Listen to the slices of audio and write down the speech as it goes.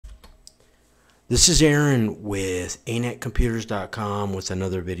This is Aaron with anetcomputers.com with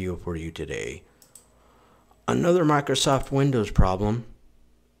another video for you today. Another Microsoft Windows problem.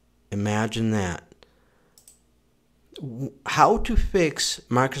 Imagine that. How to fix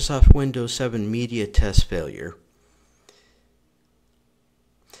Microsoft Windows 7 media test failure.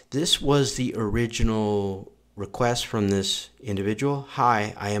 This was the original request from this individual.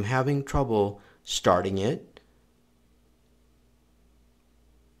 Hi, I am having trouble starting it.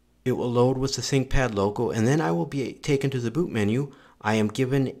 It will load with the ThinkPad logo, and then I will be taken to the boot menu. I am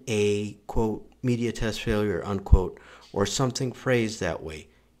given a, quote, media test failure, unquote, or something phrased that way.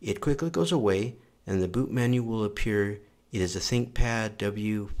 It quickly goes away, and the boot menu will appear. It is a ThinkPad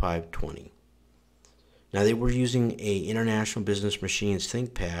W520. Now, they were using a International Business Machines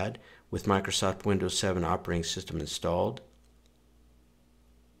ThinkPad with Microsoft Windows 7 operating system installed.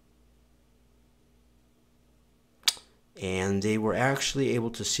 And they were actually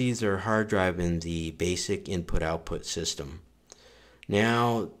able to see their hard drive in the basic input-output system.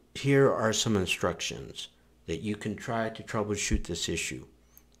 Now, here are some instructions that you can try to troubleshoot this issue.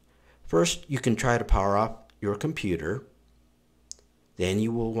 First, you can try to power off your computer. Then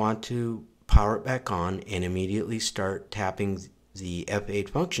you will want to power it back on and immediately start tapping the F8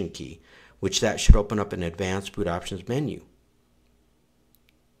 function key, which that should open up an advanced boot options menu.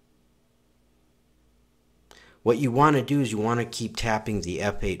 What you want to do is you want to keep tapping the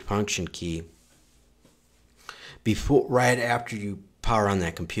F8 function key right after you power on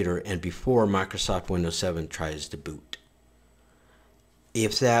that computer and before Microsoft Windows 7 tries to boot.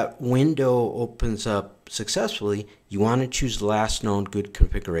 If that window opens up successfully, you want to choose last known good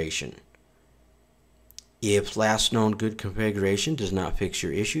configuration. If last known good configuration does not fix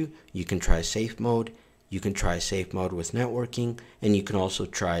your issue, you can try safe mode, you can try safe mode with networking, and you can also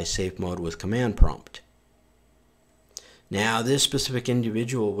try safe mode with command prompt. Now, this specific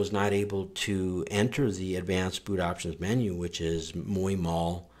individual was not able to enter the advanced boot options menu, which is muy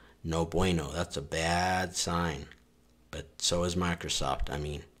mal, no bueno. That's a bad sign. But so is Microsoft, I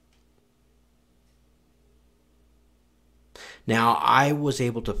mean. Now, I was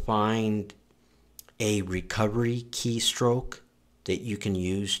able to find a recovery keystroke that you can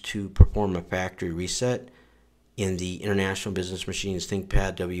use to perform a factory reset in the International Business Machines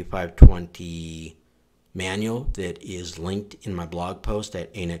ThinkPad W520 manual that is linked in my blog post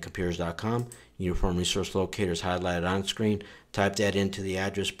at anetcomputers.com. Uniform resource locator is highlighted on screen. Type that into the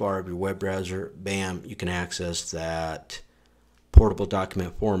address bar of your web browser. Bam, you can access that portable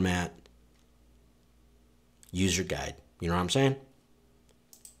document format user guide. You know what I'm saying?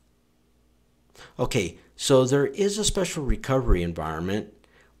 Okay, so there is a special recovery environment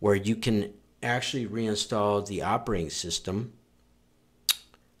where you can actually reinstall the operating system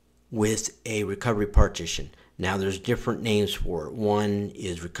with a recovery partition. Now, there's different names for it. One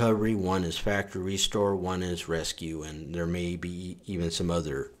is recovery, one is factory restore, one is rescue, and there may be even some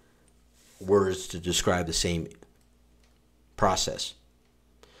other words to describe the same process.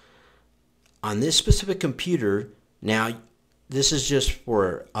 On this specific computer, now this is just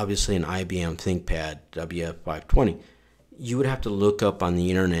for obviously an IBM ThinkPad WF520. You would have to look up on the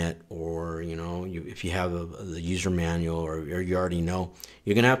internet, or if you have the user manual, or you already know,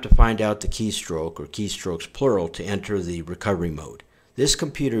 you're going to have to find out the keystroke or keystrokes plural to enter the recovery mode. This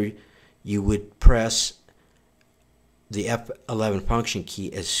computer, you would press the F11 function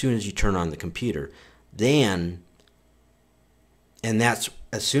key as soon as you turn on the computer. And that's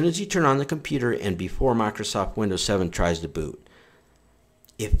as soon as you turn on the computer and before Microsoft Windows 7 tries to boot.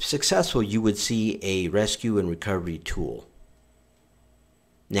 If successful, you would see a rescue and recovery tool.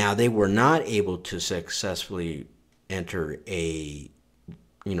 Now, they were not able to successfully enter a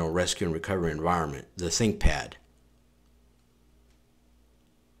rescue and recovery environment, the ThinkPad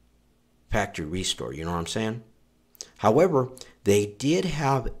factory restore, you know what I'm saying? However, they did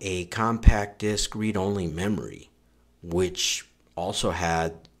have a compact disk read-only memory, which also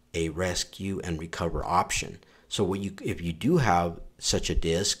had a rescue and recover option. So if you do have such a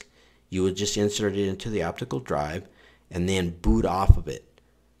disk, you would just insert it into the optical drive and then boot off of it.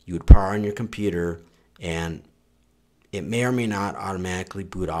 You would power on your computer, and it may or may not automatically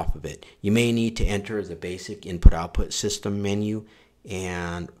boot off of it. You may need to enter the basic input-output system menu,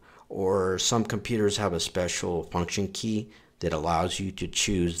 or some computers have a special function key that allows you to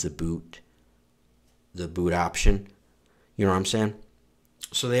choose the boot option. You know what I'm saying?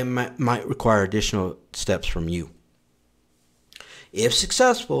 So they might require additional steps from you. If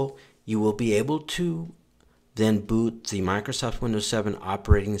successful, you will be able to then boot the Microsoft Windows 7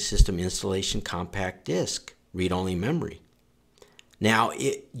 operating system installation compact disk read-only memory. Now,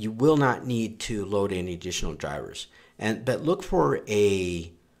 you will not need to load any additional drivers, but look for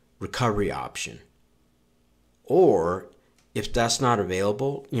a recovery option. Or if that's not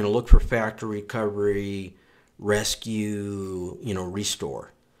available, look for factory recovery, rescue,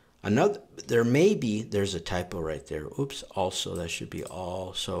 restore. There's a typo right there. Oops, also, that should be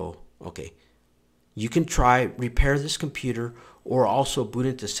also, okay. You can try repair this computer or also boot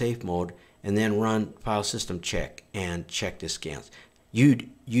into safe mode and then run file system check and check the scans. You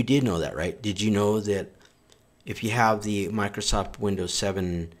did know that, right? Did you know that if you have the Microsoft Windows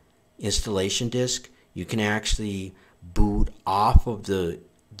 7 installation disk, you can actually boot off of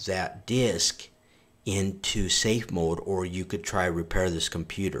that disk into safe mode, or you could try repair this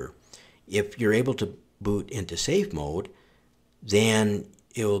computer. If you're able to boot into safe mode, then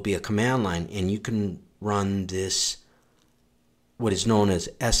it will be a command line and you can run this, what is known as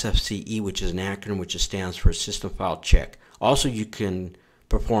SFCE, which is an acronym which stands for System File Check. Also, you can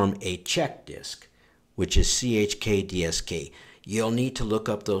perform a check disk, which is CHKDSK. You'll need to look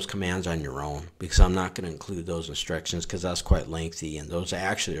up those commands on your own because I'm not going to include those instructions because that's quite lengthy, and those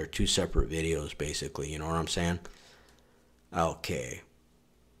actually are two separate videos basically, you know what I'm saying? Okay.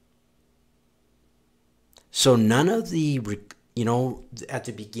 So none of the, at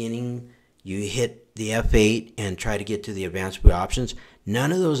the beginning you hit the F8 and try to get to the advanced boot options.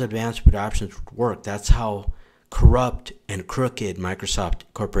 None of those advanced boot options would work. That's how corrupt and crooked Microsoft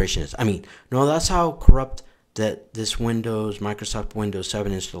Corporation is. No, that's how corrupt that this Microsoft Windows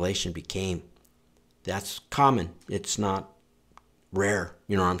 7 installation became. That's common. It's not rare,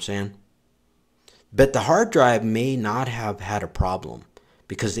 you know what I'm saying? But the hard drive may not have had a problem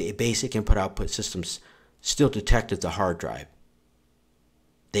because the basic input-output systems still detected the hard drive.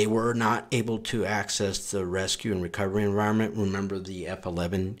 They were not able to access the rescue and recovery environment. Remember the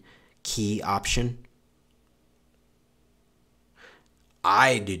F11 key option?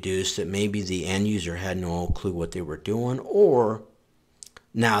 I deduced that maybe the end user had no clue what they were doing, or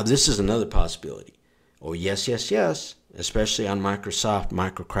now this is another possibility. Oh yes, especially on Microsoft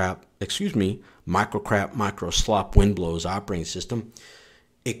Microcrap Microslop Windblows operating system.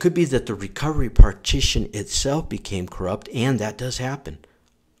 It could be that the recovery partition itself became corrupt, and that does happen.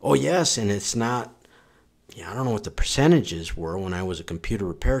 Oh yes, and it's not, I don't know what the percentages were when I was a computer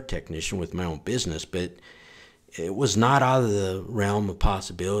repair technician with my own business, but it was not out of the realm of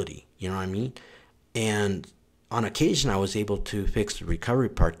possibility, you know what I mean? And on occasion, I was able to fix the recovery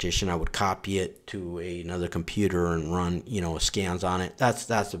partition. I would copy it to another computer and run, scans on it. That's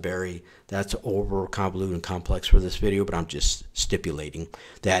over convoluted and complex for this video, but I'm just stipulating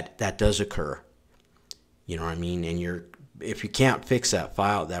that that does occur. You know what I mean? And if you can't fix that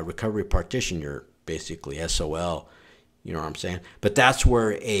file, that recovery partition, you're basically SOL. You know what I'm saying? But that's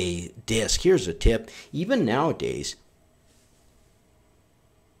where a disk, here's a tip, even nowadays,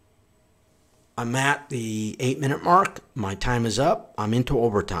 I'm at the 8-minute mark, my time is up, I'm into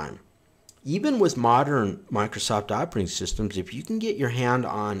overtime. Even with modern Microsoft operating systems, if you can get your hand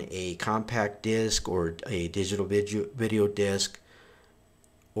on a compact disc or a digital video disc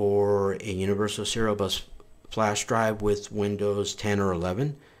or a universal serial bus flash drive with Windows 10 or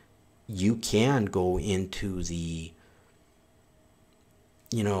 11, you can go into the,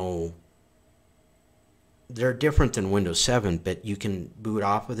 they're different than Windows 7, but you can boot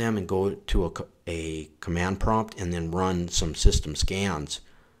off of them and go to a command prompt and then run some system scans.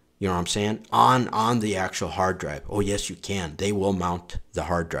 You know what I'm saying? On the actual hard drive. Oh, yes, you can. They will mount the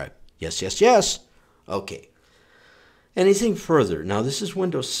hard drive. Yes. Okay. Anything further? Now, this is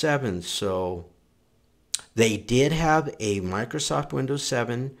Windows 7, so they did have a Microsoft Windows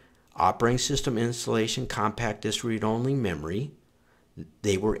 7 operating system installation compact disk read-only memory.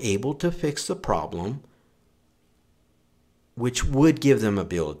 They were able to fix the problem, which would give them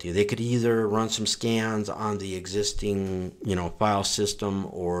ability. They could either run some scans on the existing, file system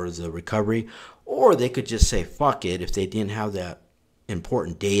or the recovery, or they could just say fuck it if they didn't have that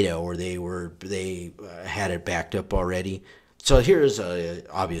important data or they had it backed up already. So here's an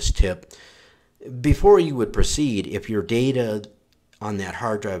obvious tip. Before you would proceed, if your data on that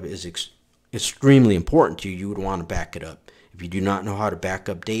hard drive is extremely important to you, you would want to back it up. If you do not know how to back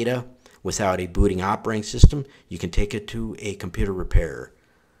up data without a booting operating system, you can take it to a computer repairer.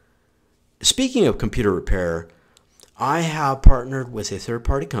 Speaking of computer repair, I have partnered with a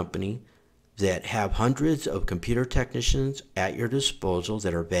third-party company that have hundreds of computer technicians at your disposal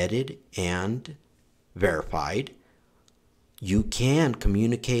that are vetted and verified. You can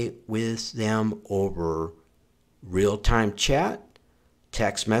communicate with them over real-time chat,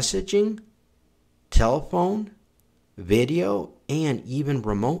 text messaging, telephone, video, and even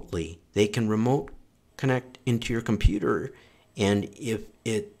remotely. They can remote connect into your computer, and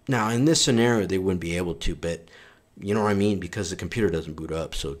now in this scenario they wouldn't be able to, but You know what I mean? Because the computer doesn't boot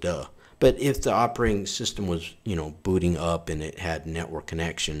up, so duh. But if the operating system was, booting up and it had network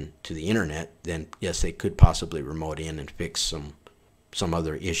connection to the internet, then yes, they could possibly remote in and fix some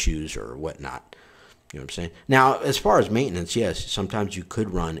other issues or whatnot. You know what I'm saying? Now, as far as maintenance, yes, sometimes you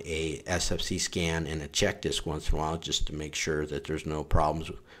could run a SFC scan and a check disk once in a while just to make sure that there's no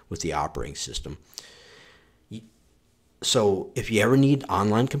problems with the operating system. So if you ever need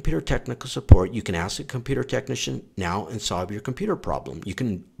online computer technical support, you can ask a computer technician now and solve your computer problem. You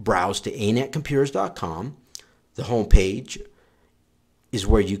can browse to anetcomputers.com. The home page is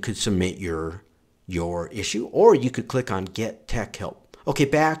where you could submit your issue, or you could click on Get Tech Help. Okay,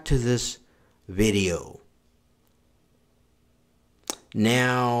 back to this video.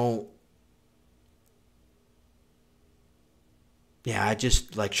 Now, yeah, I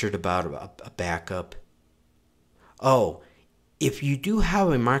just lectured about a backup. Oh, if you do have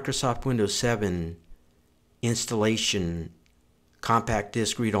a Microsoft Windows 7 installation compact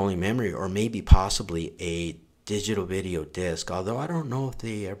disc read-only memory, or maybe possibly a digital video disc, although I don't know if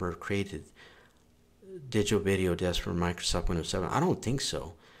they ever created digital video disc for Microsoft Windows 7. I don't think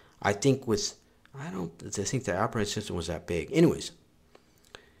so. I think the operating system was that big. Anyways,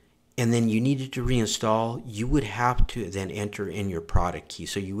 and then you needed to reinstall, you would have to then enter in your product key.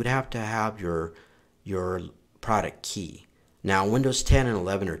 So you would have to have your product key. Now Windows 10 and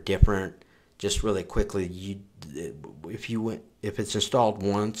 11 are different. Just really quickly, if it's installed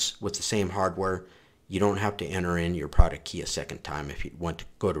once with the same hardware, you don't have to enter in your product key a second time if you want to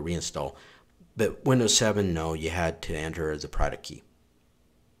go to reinstall. But Windows 7, no, you had to enter the product key.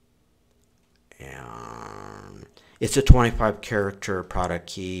 And it's a 25-character product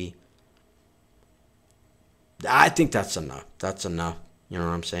key. I think that's enough. That's enough. You know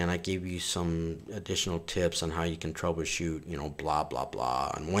what I'm saying? I gave you some additional tips on how you can troubleshoot, blah, blah,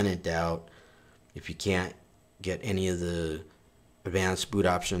 blah. And when in doubt, if you can't get any of the advanced boot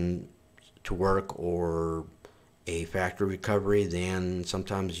option to work or a factory recovery, then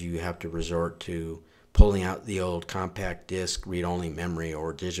sometimes you have to resort to pulling out the old compact disc read-only memory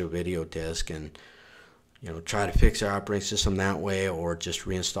or digital video disc and try to fix the operating system that way, or just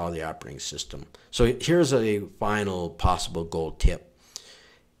reinstall the operating system. So here's a final possible gold tip.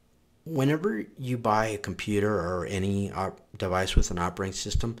 Whenever you buy a computer or any device with an operating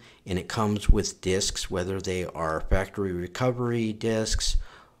system and it comes with discs, whether they are factory recovery discs,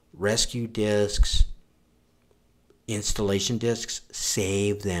 rescue discs, installation discs,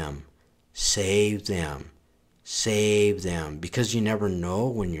 save them. Save them. Save them. Because you never know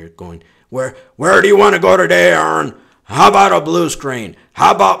when you're going, where do you want to go today, Aaron? How about a blue screen?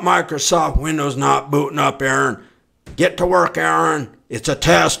 How about Microsoft Windows not booting up, Aaron? Get to work, Aaron. It's a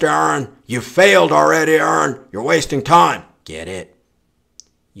test, Aaron. You failed already, Aaron. You're wasting time. Get it?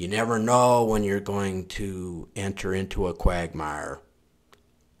 You never know when you're going to enter into a quagmire.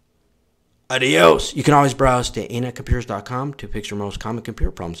 Adios. You can always browse to anetcomputers.com to fix your most common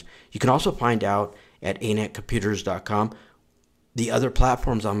computer problems. You can also find out at anetcomputers.com the other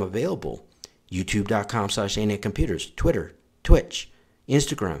platforms I'm available. YouTube.com/anetcomputers, Twitter, Twitch,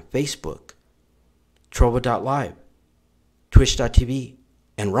 Instagram, Facebook, Trovo.live, Twitch.tv,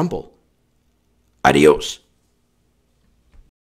 and Rumble. Adios.